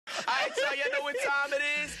right, so y'all know what time it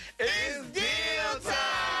is? It's deal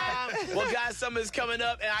time! Well, guys, summer's coming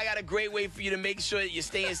up, and I got a great way for you to make sure that you're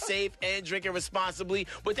staying safe and drinking responsibly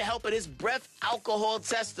with the help of this breath alcohol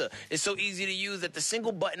tester. It's so easy to use that the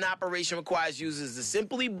single button operation requires users to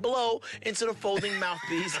simply blow into the folding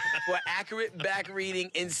mouthpiece for accurate back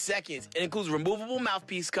reading in seconds. It includes removable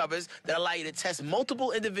mouthpiece covers that allow you to test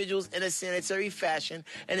multiple individuals in a sanitary fashion,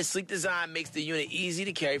 and the sleek design makes the unit easy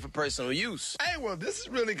to carry for personal use. Hey, well, this is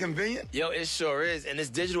really convenient. Yo, it sure is. And this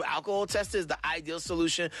digital alcohol tester is the ideal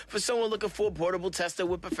solution for someone looking for a portable tester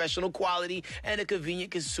with professional quality and a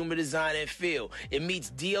convenient consumer design and feel. It meets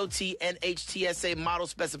DOT and HTSA model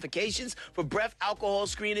specifications for breath alcohol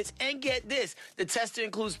screeners. And get this, the tester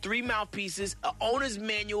includes 3 mouthpieces, an owner's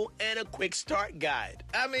manual, and a quick start guide.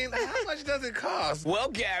 I mean, how much does it cost? Well,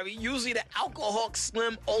 Gary, usually the Alcohawk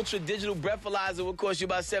Slim Ultra Digital Breathalyzer will cost you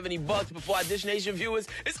about $70. Before our Dish Nation viewers,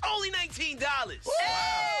 it's only $19. Wow.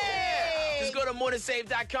 Yeah. Just go to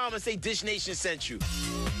morethansafe.com and say Dish Nation sent you.